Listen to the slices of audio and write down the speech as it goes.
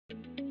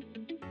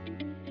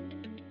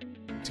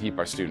to keep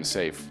our students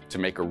safe, to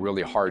make a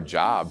really hard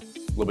job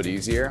a little bit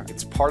easier.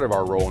 It's part of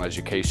our role in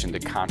education to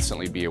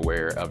constantly be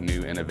aware of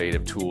new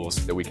innovative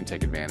tools that we can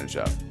take advantage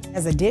of.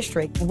 As a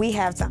district, we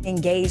have to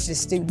engage the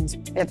students.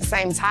 At the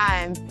same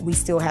time, we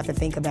still have to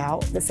think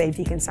about the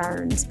safety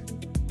concerns.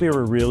 We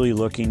were really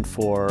looking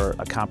for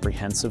a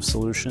comprehensive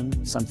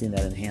solution, something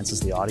that enhances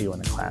the audio in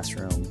the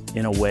classroom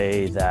in a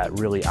way that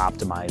really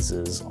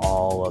optimizes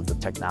all of the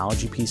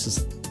technology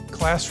pieces.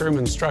 Classroom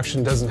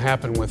instruction doesn't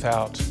happen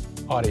without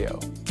audio.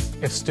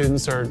 If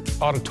students are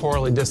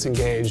auditorily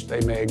disengaged,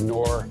 they may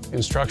ignore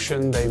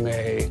instruction, they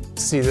may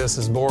see this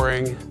as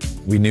boring.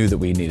 We knew that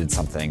we needed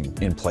something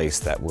in place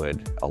that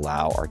would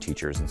allow our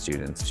teachers and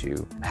students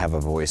to have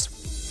a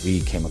voice.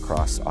 We came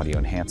across Audio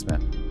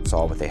Enhancement,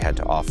 saw what they had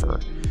to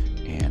offer,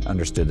 and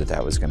understood that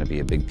that was going to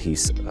be a big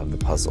piece of the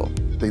puzzle.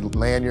 The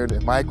lanyard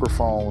and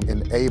microphone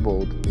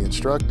enabled the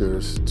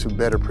instructors to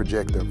better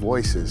project their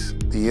voices.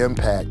 The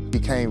impact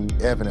became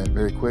evident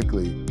very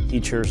quickly.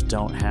 Teachers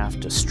don't have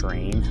to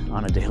strain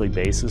on a daily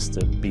basis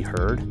to be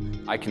heard.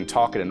 I can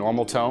talk at a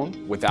normal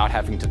tone without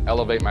having to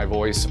elevate my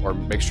voice or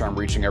make sure I'm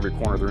reaching every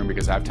corner of the room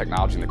because I have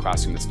technology in the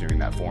classroom that's doing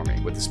that for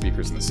me with the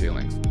speakers in the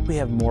ceilings. We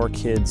have more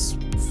kids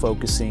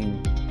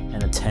focusing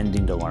and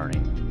attending to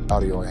learning.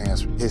 Audio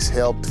Enhancement has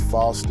helped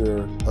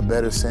foster a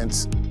better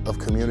sense of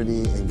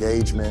community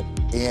engagement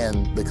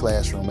in the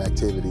classroom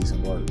activities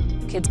and work.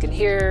 Kids can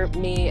hear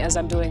me as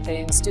I'm doing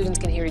things. Students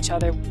can hear each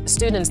other.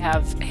 Students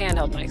have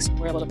handheld mics.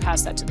 We're able to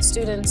pass that to the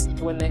students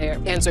when they're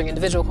answering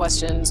individual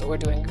questions or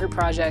doing a group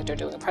project or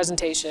doing a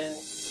presentation.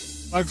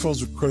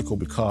 Microphones are critical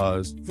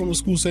because, from a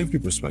school safety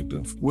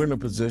perspective, we're in a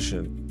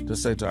position to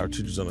say to our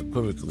teachers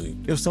unequivocally,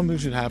 if something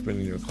should happen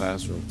in your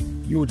classroom,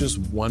 you were just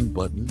one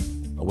button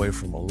away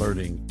from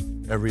alerting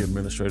every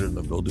administrator in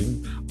the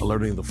building,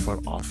 alerting the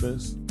front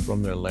office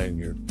from their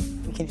lanyard.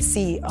 We can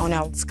see on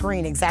our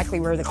screen exactly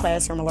where the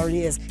classroom alert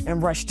is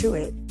and rush to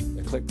it.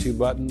 They click 2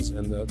 buttons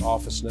and the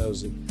office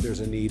knows that there's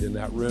a need in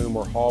that room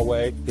or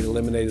hallway. It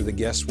eliminated the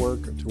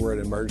guesswork to where an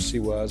emergency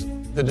was.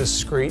 The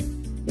discrete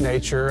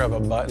nature of a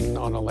button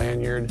on a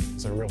lanyard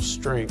is a real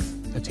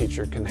strength a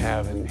teacher can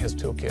have in his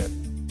toolkit.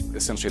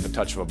 Essentially, at the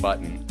touch of a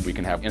button, we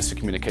can have instant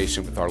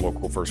communication with our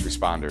local first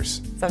responders.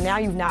 So now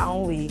you've not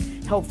only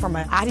helped from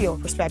an audio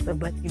perspective,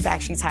 but you've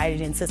actually tied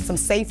it into some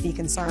safety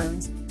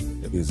concerns.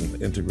 It is an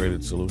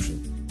integrated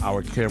solution.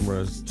 Our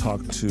cameras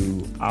talk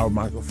to our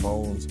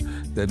microphones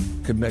that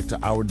connect to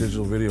our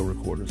digital video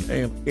recorders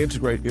and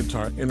integrate into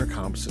our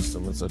intercom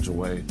system in such a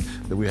way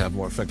that we have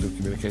more effective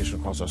communication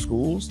across our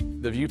schools.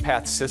 The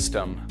ViewPath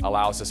system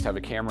allows us to have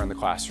a camera in the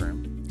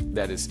classroom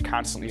that is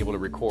constantly able to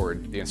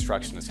record the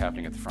instruction that's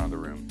happening at the front of the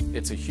room.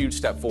 It's a huge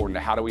step forward into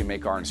how do we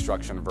make our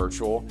instruction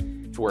virtual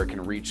to where it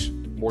can reach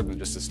more than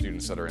just the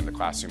students that are in the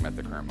classroom at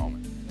the current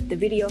moment. The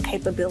video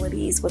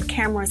capabilities with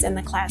cameras in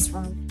the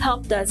classroom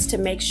helped us to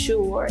make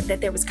sure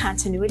that there was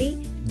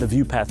continuity. The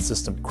ViewPath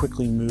system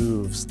quickly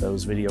moves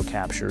those video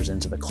captures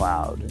into the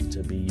cloud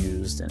to be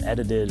used and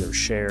edited or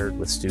shared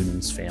with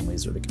students,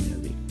 families, or the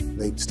community.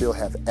 They still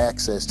have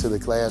access to the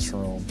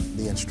classroom,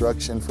 the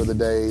instruction for the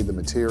day, the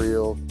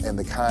material, and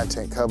the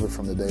content covered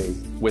from the day.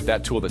 With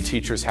that tool, the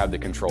teachers have the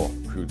control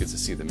who gets to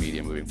see the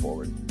media moving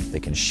forward. They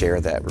can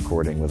share that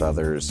recording with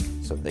others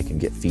so that they can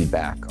get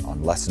feedback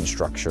on lesson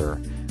structure,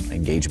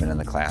 engagement in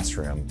the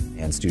classroom,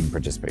 and student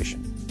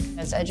participation.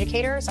 As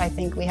educators, I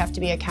think we have to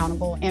be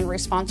accountable and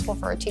responsible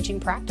for our teaching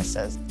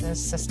practices.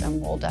 This system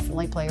will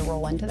definitely play a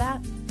role into that.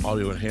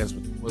 Audio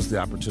Enhancement was the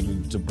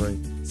opportunity to bring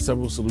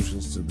several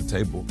solutions to the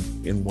table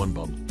in one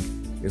bundle.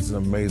 It's an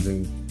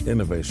amazing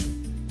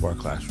innovation for our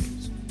classrooms.